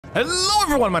Hello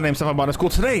everyone, my name's Botanist Cool.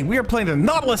 Today we are playing the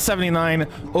Nautilus 79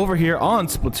 over here on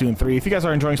Splatoon 3. If you guys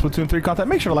are enjoying Splatoon 3 content,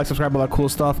 make sure to like, subscribe, all that cool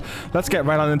stuff. Let's get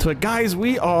right on into it. Guys,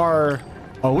 we are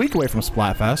a week away from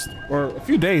Splatfest, or a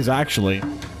few days actually.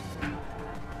 And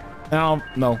I don't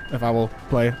know if I will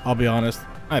play, I'll be honest.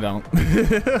 I don't.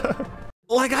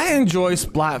 Like, I enjoy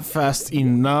Splatfest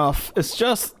enough. It's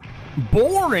just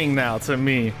boring now to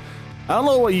me. I don't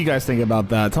know what you guys think about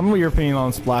that. Tell me what your opinion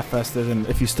on Splatfest is and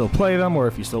if you still play them or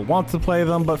if you still want to play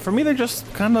them. But for me, they're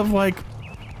just kind of like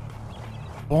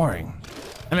boring.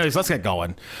 Anyways, let's get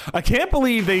going. I can't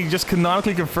believe they just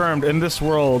canonically confirmed in this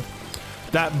world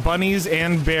that bunnies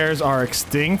and bears are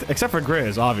extinct, except for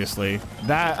Grizz, obviously.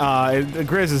 That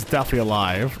Grizz is definitely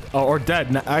alive or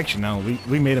dead. Actually, no,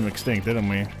 we made him extinct, didn't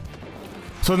we?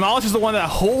 So Knowledge is the one that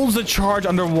holds the charge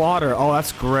underwater. Oh,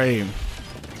 that's great.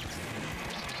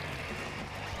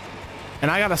 And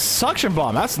I got a suction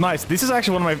bomb. That's nice. This is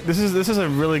actually one of my. This is a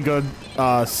really good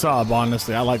sub.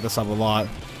 Honestly, I like the sub a lot.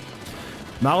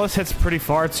 Nautilus hits pretty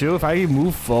far too. If I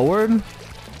move forward,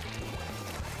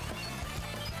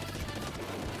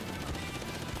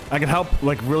 I can help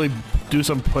like really do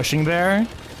some pushing there.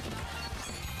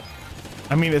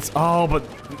 I mean, it's but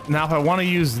now if I want to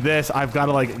use this, I've got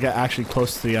to like get actually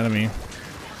close to the enemy.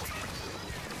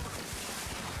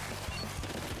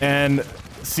 And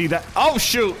see that? Oh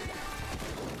shoot!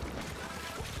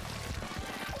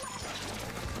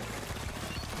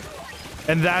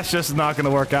 And that's just not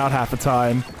gonna work out half the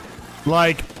time.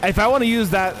 Like, if I want to use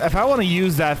that,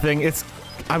 thing,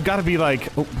 I've got to be like,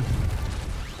 oh.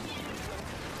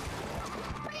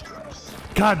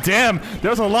 God damn,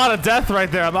 there's a lot of death right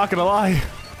there. I'm not gonna lie.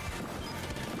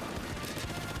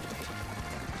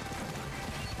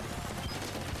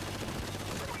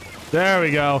 There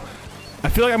we go. I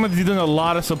feel like I'm gonna be doing a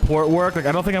lot of support work. Like,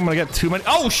 I don't think I'm gonna get too many.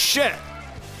 Oh shit!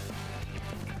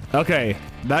 Okay,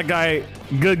 that guy,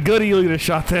 good E-liter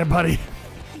shot there, buddy.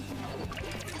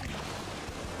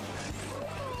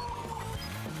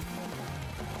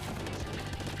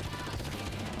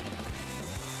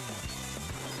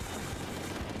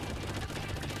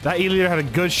 That E-liter had a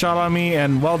good shot on me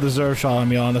and well-deserved shot on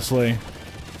me, honestly.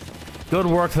 Good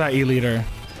work to that E-liter.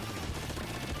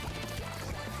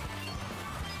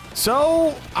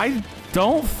 So, I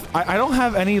don't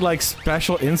have any like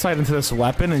special insight into this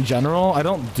weapon in general. I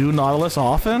don't do Nautilus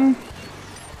often.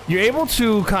 You're able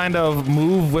to kind of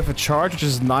move with a charge, which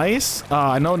is nice.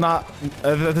 I know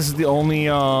this is the only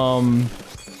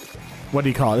what do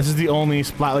you call it? This is the only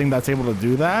Splatling that's able to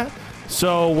do that.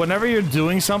 So whenever you're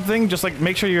doing something, just like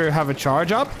make sure you have a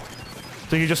charge up,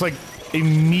 so you just like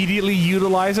immediately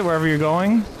utilize it wherever you're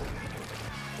going.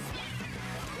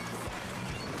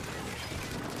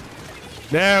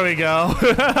 There we go.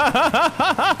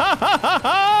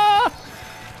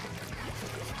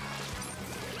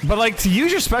 But like, to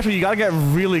use your special, you gotta get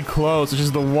really close, which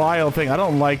is the wild thing. I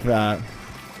don't like that.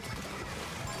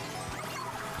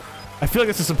 I feel like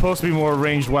this is supposed to be more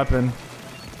ranged weapon.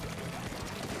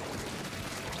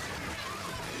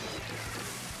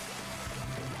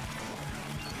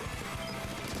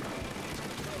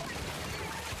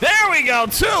 There we go,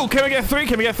 2! Can we get 3?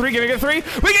 Can we get 3? Can we get 3?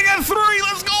 We can get 3!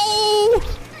 Let's go!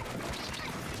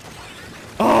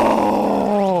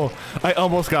 Oh! I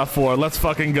almost got 4. Let's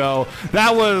fucking go.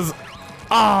 That was...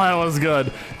 Oh, that was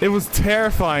good. It was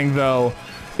terrifying, though.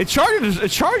 It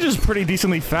charges pretty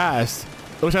decently fast,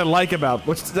 which I like about...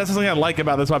 That's something I like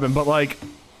about this weapon, but like...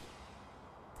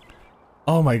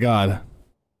 Oh my god.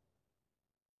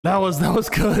 That was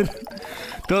good.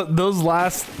 Those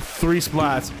last 3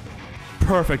 splats...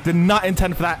 Perfect. Did not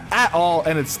intend for that at all,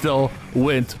 and it still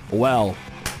went well.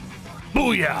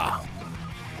 Booyah!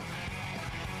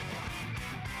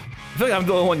 I feel like I'm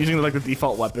the only one using like the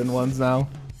default weapon ones now.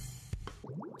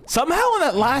 Somehow in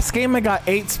that last game I got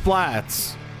 8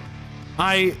 splats.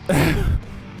 I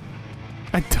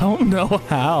don't know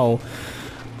how.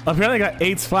 Apparently I got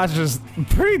 8 splats, which is a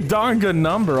pretty darn good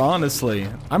number, honestly.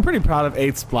 I'm pretty proud of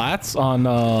 8 splats on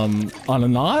a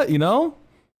Naut, you know?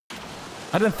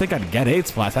 I didn't think I'd get 8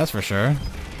 splats, that's for sure.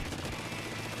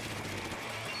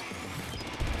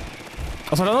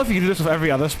 Also, I don't know if you can do this with every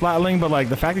other Splatling, but like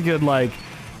the fact that you could like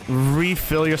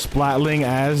refill your Splatling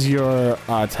as you're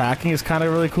attacking is kind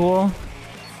of really cool.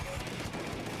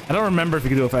 I don't remember if you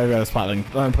could do it with every other Splatling.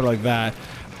 Let me put it like that.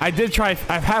 I did try.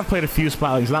 I have played a few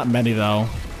Splatlings, not many though.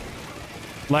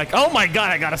 Like, oh my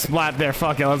god, I got a splat there.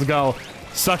 Fuck it, let's go.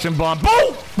 Suction bomb.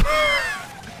 Boom!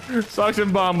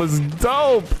 Suction bomb was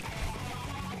dope.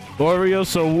 Oreo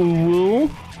so woo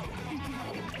woo.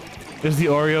 Is the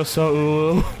Oreo so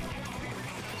woo woo?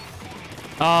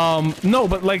 No,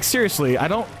 but like seriously, I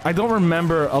don't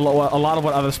remember a lot of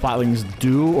what other Splatlings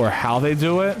do or how they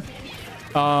do it.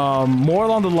 More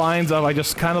along the lines of I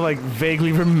just kind of like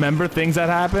vaguely remember things that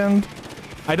happened.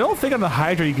 I don't think on the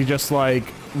Hydra you could just like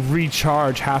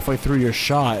recharge halfway through your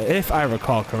shot, if I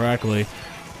recall correctly.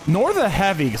 Nor the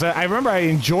Heavy, because I remember I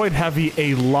enjoyed Heavy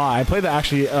a lot. I played that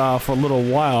actually for a little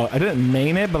while. I didn't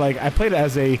main it, but like I played it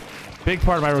as a big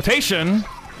part of my rotation.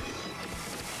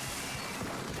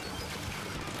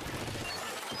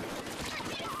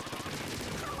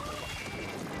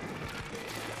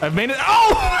 I've made it.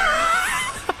 Oh!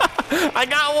 I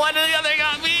got one and the other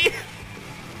got me.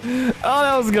 Oh,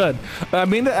 that was good.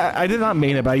 I did not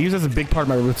main it, but I used it as a big part of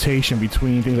my rotation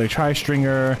between things like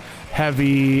Tri-Stringer,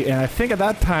 Heavy, and I think at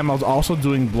that time I was also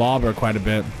doing Blobber quite a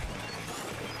bit.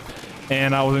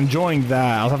 And I was enjoying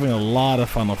that. I was having a lot of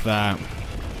fun with that.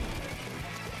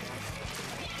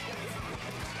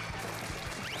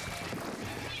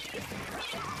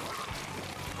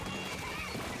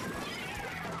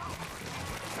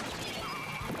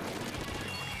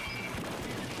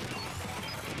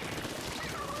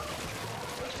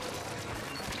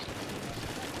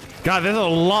 God, there's a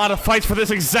lot of fights for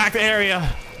this exact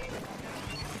area.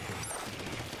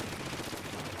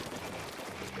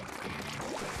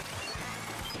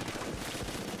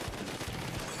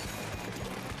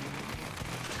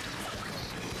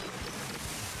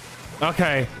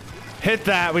 Okay, hit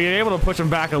that. We were able to push him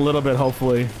back a little bit,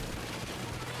 hopefully.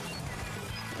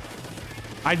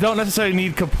 I don't necessarily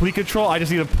need complete control. I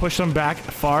just need to push him back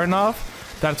far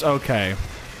enough. That's okay.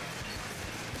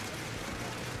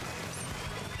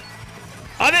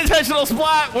 Unintentional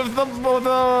splat with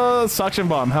the suction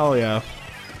bomb. Hell yeah.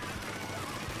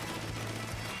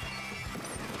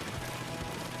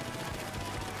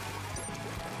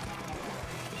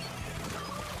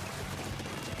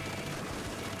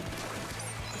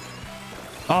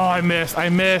 Oh, I missed.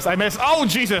 Oh,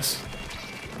 Jesus.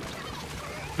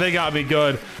 They got me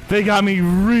good. They got me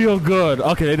real good.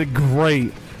 Okay, they did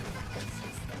great.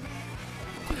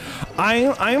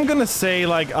 I am gonna say,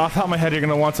 like, off the top of my head, you're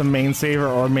gonna want some main saver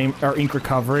or ink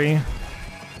recovery,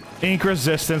 ink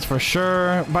resistance for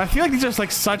sure. But I feel like these are just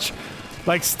like such,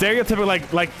 like,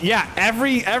 stereotypical, like yeah,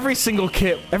 every single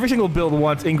kit, every single build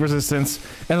wants ink resistance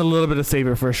and a little bit of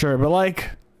saver for sure. But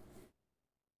like,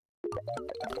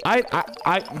 I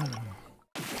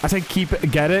say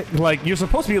get it. Like, you're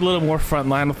supposed to be a little more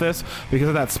frontline with this because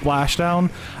of that splashdown.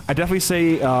 I definitely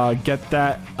say get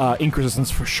that ink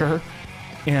resistance for sure.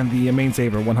 And the main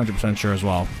saver, 100% sure as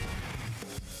well.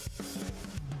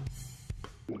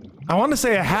 I want to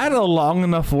say I had a long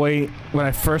enough wait when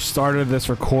I first started this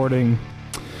recording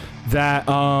that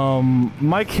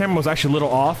my camera was actually a little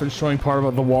off and showing part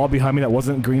of the wall behind me that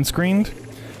wasn't green screened.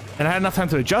 And I had enough time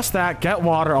to adjust that, get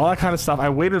water, all that kind of stuff. I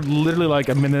waited literally like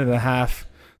a minute and a half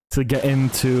to get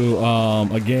into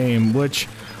a game, which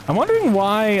I'm wondering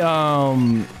why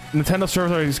Nintendo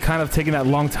servers is kind of taking that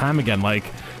long time again. Like,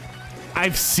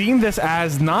 I've seen this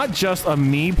as not just a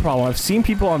me problem. I've seen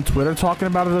people on Twitter talking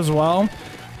about it as well.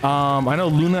 I know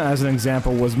Luna, as an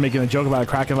example, was making a joke about it,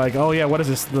 cracking like, oh yeah, what is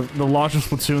this? The launch of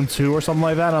Splatoon 2 or something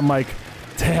like that? I'm like,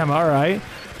 damn, alright.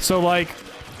 So like,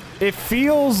 it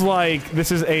feels like this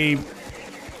is a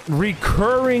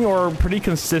recurring or pretty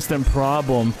consistent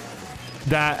problem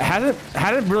that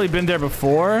hadn't really been there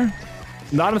before.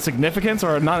 Not in significance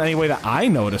or not in any way that I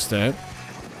noticed it.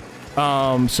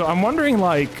 So I'm wondering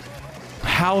like,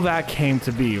 how that came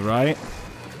to be, right?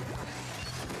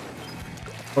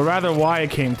 Or rather, why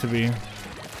it came to be.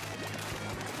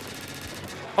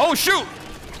 Oh shoot!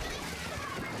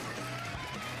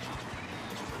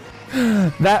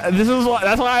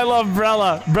 That's why I love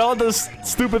Brella. Brella does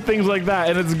stupid things like that,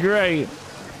 and it's great.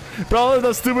 Brella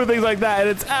does stupid things like that, and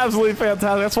it's absolutely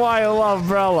fantastic. That's why I love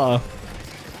Brella.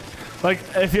 Like,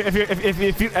 if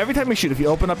you every time you shoot, if you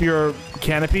open up your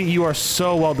canopy, you are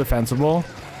so well defensible.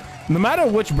 No matter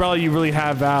which Brella you really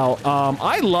have out,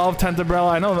 I love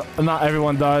Tentabrella. I know not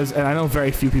everyone does, and I know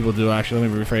very few people do, actually.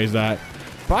 Let me rephrase that.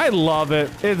 But I love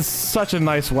it. It's such a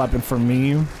nice weapon for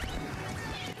me.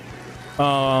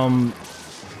 Oh,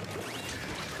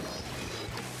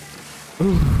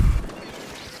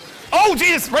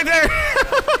 jeez! Right there!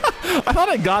 I thought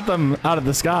I got them out of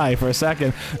the sky for a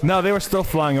second. No, they were still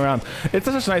flying around. It's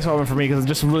such a nice weapon for me because it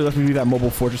just really lets me be that mobile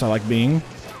fortress I like being.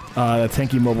 That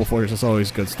tanky mobile fortress is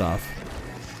always good stuff.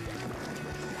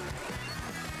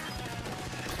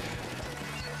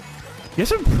 You have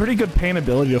some pretty good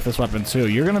paintability with this weapon too.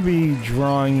 You're gonna be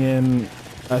drawing in,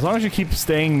 as long as you keep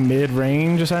staying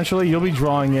mid-range, essentially, you'll be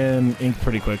drawing in ink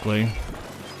pretty quickly.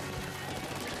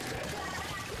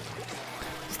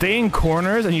 stay in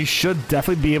corners, and you should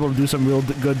definitely be able to do some real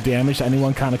good damage to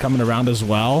anyone kind of coming around as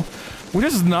well, which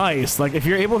is nice. Like, if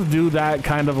you're able to do that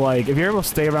kind of like, if you're able to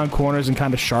stay around corners and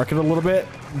kind of shark it a little bit,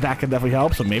 that could definitely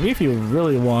help. So maybe if you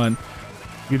really want,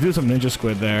 you do some ninja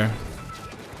squid there.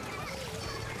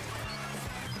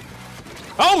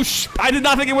 Oh, I did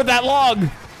not think it went that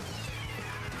long.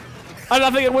 I did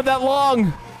not think it went that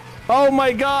long. Oh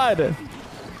my god.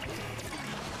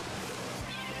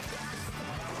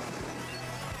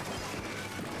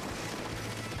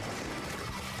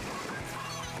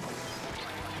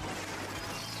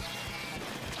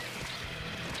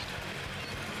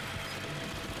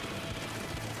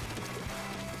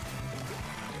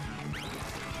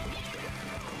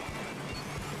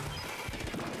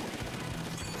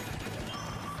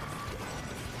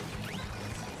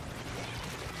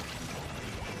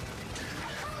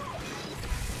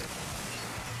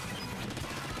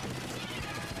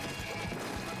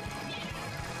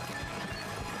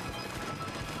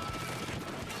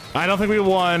 I don't think we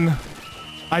won.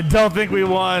 I don't think we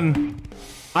won.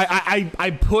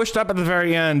 I pushed up at the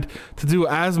very end to do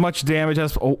as much damage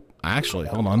as... Oh, actually,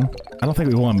 hold on. I don't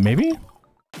think we won. Maybe?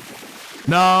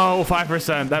 No,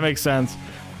 5%. That makes sense.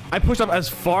 I pushed up as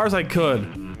far as I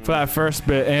could for that first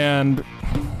bit, and...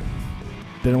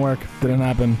 didn't work. Didn't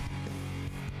happen.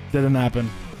 Didn't happen.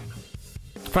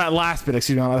 For that last bit,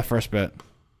 excuse me, not the first bit.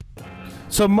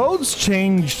 So modes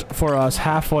changed for us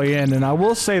halfway in, and I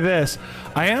will say this: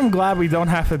 I am glad we don't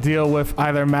have to deal with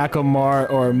either Macklemore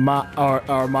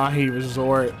or Mahi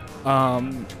Resort,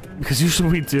 because usually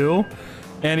we do.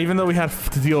 And even though we had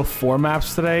to deal with 4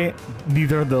 maps today,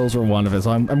 neither of those were one of it.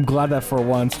 So I'm glad that for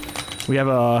once we have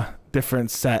a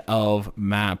different set of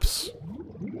maps.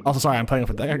 Also, sorry, I'm playing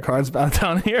with the deck of cards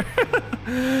down here.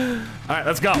 All right,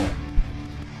 let's go.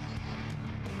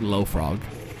 Low frog.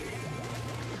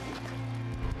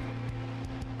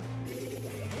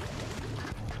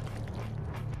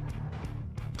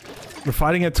 We're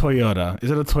fighting a Toyota. Is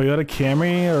it a Toyota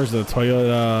Camry or is it a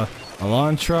Toyota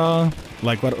Elantra?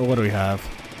 Like, what do we have?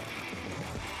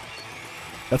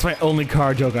 That's my only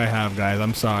car joke I have, guys.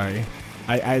 I'm sorry.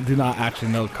 I do not actually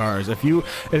know cars. If you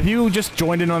just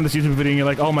joined in on this YouTube video and you're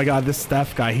like, oh my god, this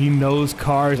Steph guy, he knows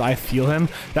cars, I feel him.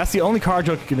 That's the only car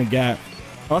joke you're gonna get.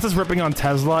 Unless it's ripping on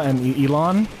Tesla and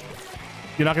Elon,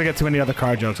 you're not gonna get too many other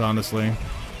car jokes, honestly.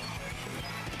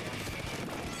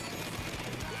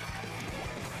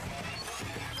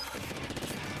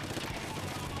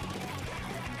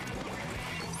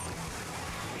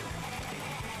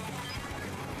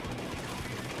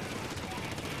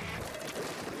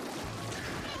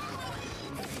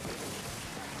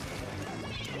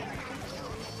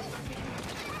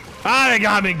 Ah, they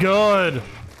got me good.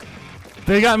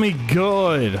 They got me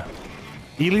good.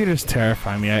 E-leaders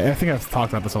terrify me. I think I've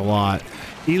talked about this a lot.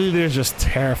 E-leaders just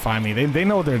terrify me. They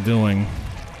know what they're doing.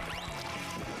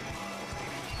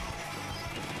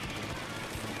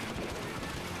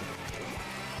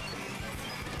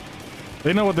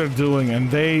 They know what they're doing,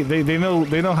 and they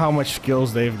know how much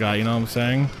skills they've got. You know what I'm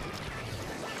saying?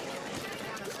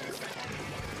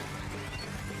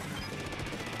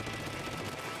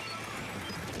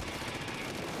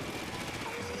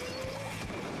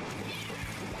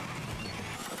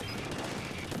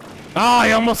 Oh,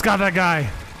 I almost got that guy.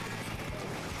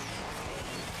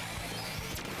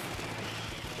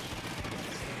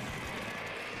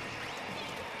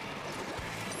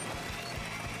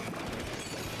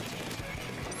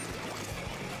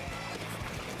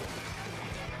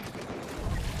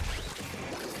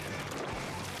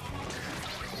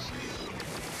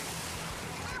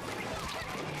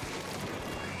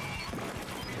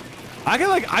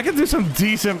 I can do some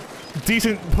decent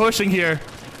pushing here.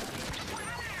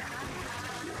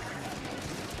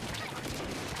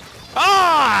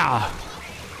 Ah!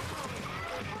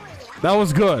 That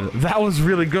was good. That was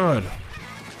really good.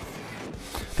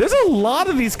 There's a lot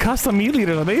of these custom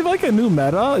E-leaders. Are they like a new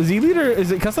meta?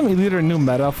 Is it custom E-leader a new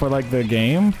meta for like the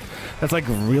game? That's like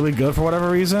really good for whatever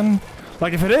reason?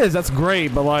 Like if it is, that's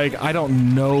great, but like I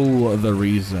don't know the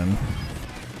reason.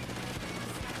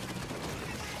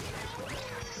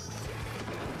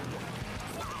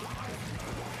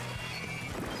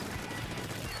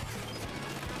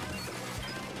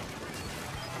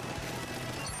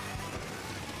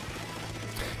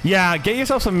 Yeah, get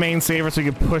yourself some main savers so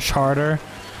you can push harder.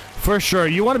 For sure.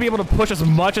 You want to be able to push as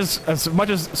much as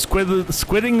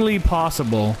squiddingly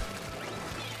possible.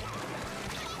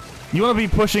 You want to be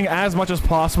pushing as much as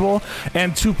possible,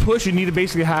 and to push you need to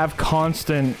basically have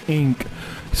constant ink.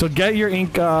 So get your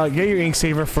ink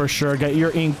saver for sure. Get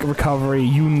your ink recovery.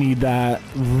 You need that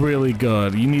really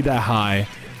good. You need that high.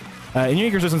 And your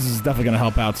ink resistance is definitely going to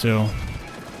help out too.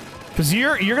 Because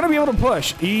you're gonna be able to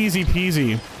push easy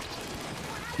peasy.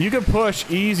 You can push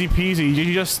easy peasy.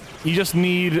 You just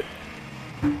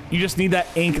need that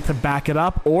ink to back it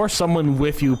up, or someone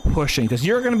with you pushing, because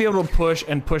you're going to be able to push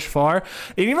and push far.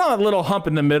 And even on that little hump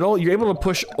in the middle, you're able to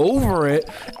push over it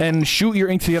and shoot your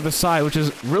ink to the other side, which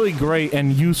is really great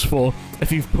and useful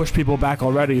if you've pushed people back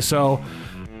already. So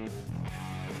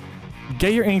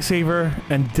get your ink saver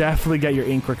and definitely get your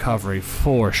ink recovery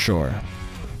for sure.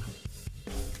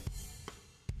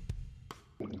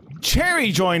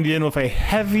 Cherry joined in with a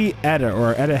heavy edit,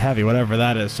 or edit heavy, whatever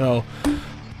that is. So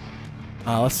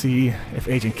let's see if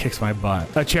Agent kicks my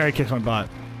butt. Cherry kicks my butt.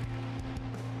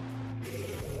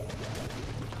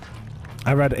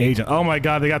 I read Agent. Oh my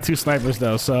god, they got 2 snipers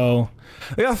though. So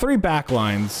they got 3 back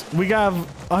lines. We got,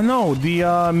 oh no, the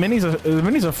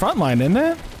minis are front line, isn't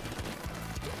it?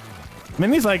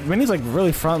 Minis like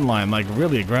really front line, like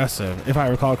really aggressive, if I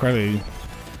recall correctly.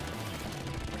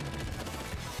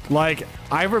 Like,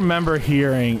 I remember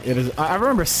hearing it is. I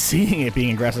remember seeing it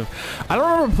being aggressive. I don't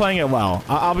remember playing it well.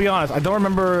 I'll be honest. I don't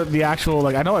remember the actual.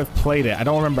 Like, I know I've played it. I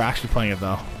don't remember actually playing it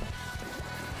though.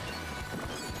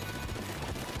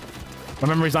 My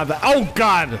memory's not that. Oh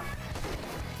God!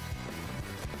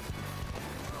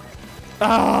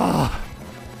 Ah!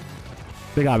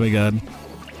 They got me good.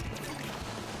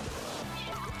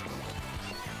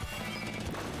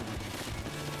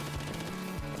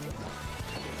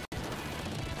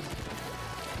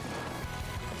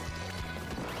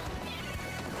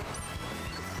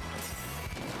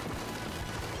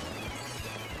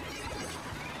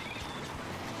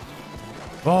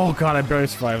 Oh God, I barely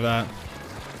survived that.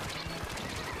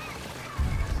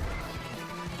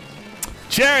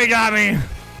 Cherry got me!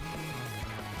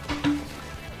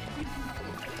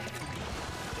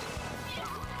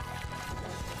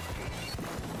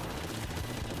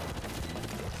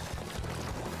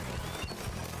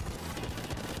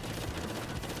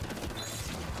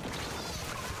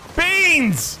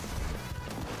 Beans!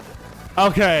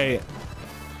 Okay.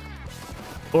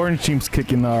 Orange team's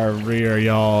kicking our rear,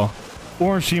 y'all.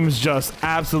 Orange team is just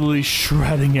absolutely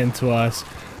shredding into us.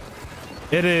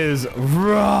 It is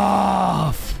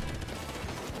rough.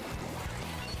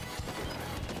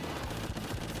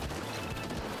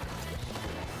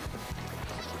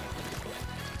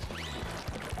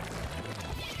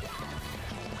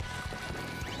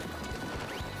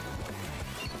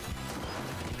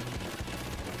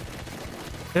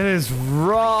 It is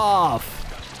rough.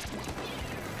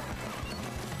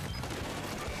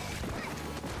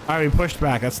 Alright, we pushed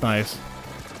back. That's nice.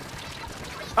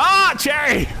 Ah,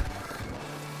 Cherry!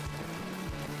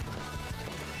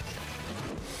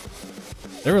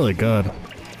 They're really good.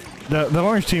 The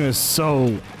orange team is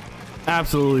so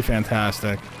absolutely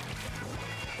fantastic.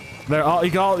 They're all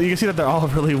you can see that they're all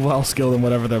really well skilled in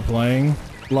whatever they're playing.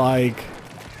 Like,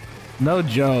 no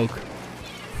joke.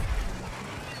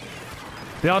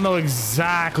 They all know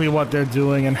exactly what they're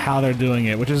doing and how they're doing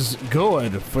it, which is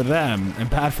good for them and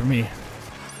bad for me.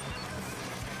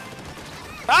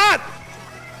 Ah!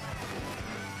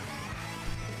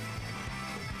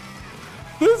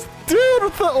 This dude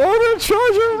with the Order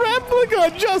Charger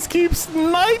replica just keeps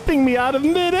sniping me out of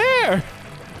midair.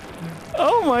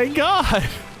 Oh my god.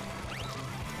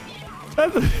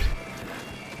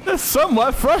 That's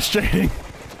somewhat frustrating.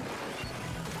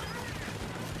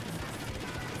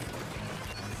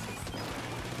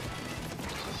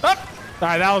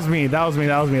 Alright, that was me. That was me.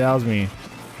 That was me. That was me.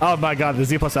 Oh my god, the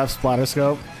Z plus F splatter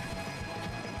scope.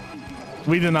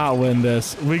 We did not win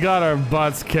this. We got our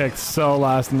butts kicked so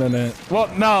last minute. Well,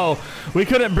 no, we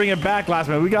couldn't bring it back last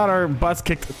minute. We got our butts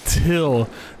kicked till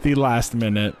the last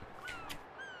minute.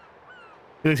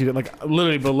 Like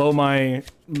literally below my.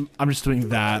 I'm just doing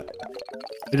that.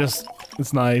 It's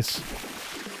nice.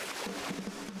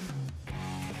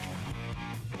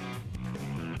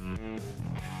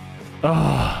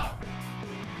 Ah.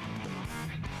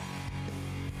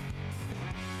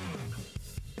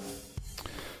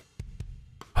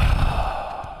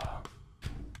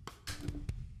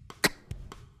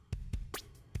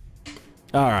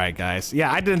 All right, guys. Yeah,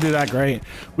 I didn't do that great.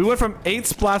 We went from 8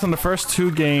 splats on the first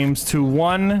 2 games to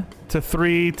 1 to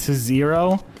 3 to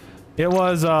 0. It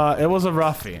was a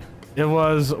roughie. It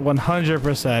was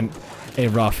 100% a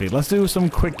roughie. Let's do some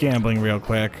quick gambling real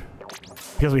quick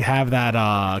because we have that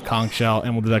conch shell,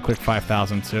 and we'll do that quick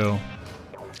 5,000 too.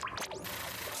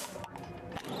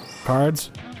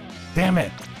 Cards. Damn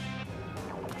it.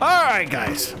 All right,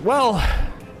 guys. Well,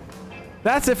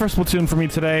 that's it for Splatoon for me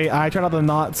today. I tried out the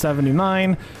Naut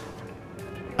 79.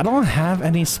 I don't have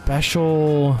any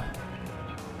special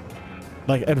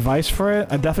like advice for it,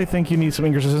 I definitely think you need some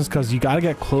ink resistance because you got to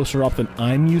get closer up than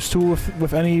I'm used to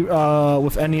with any of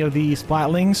the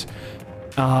splatlings,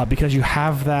 because you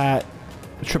have that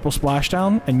triple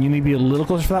splashdown and you need to be a little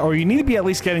closer for that, or you need to be at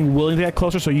least getting willing to get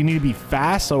closer. So you need to be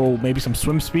fast. So maybe some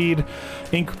swim speed,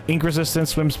 ink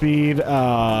resistance, swim speed,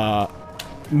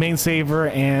 main saver,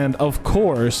 and of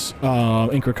course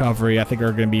ink recovery. I think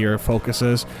are going to be your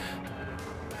focuses.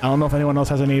 I don't know if anyone else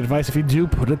has any advice. If you do,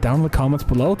 put it down in the comments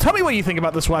below. Tell me what you think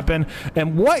about this weapon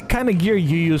and what kind of gear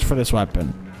you use for this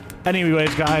weapon.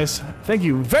 Anyways, guys, thank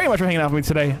you very much for hanging out with me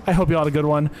today. I hope you all had a good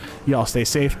one. Y'all stay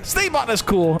safe, stay Botanist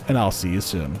Cool, and I'll see you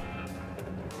soon.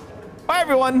 Bye,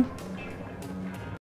 everyone.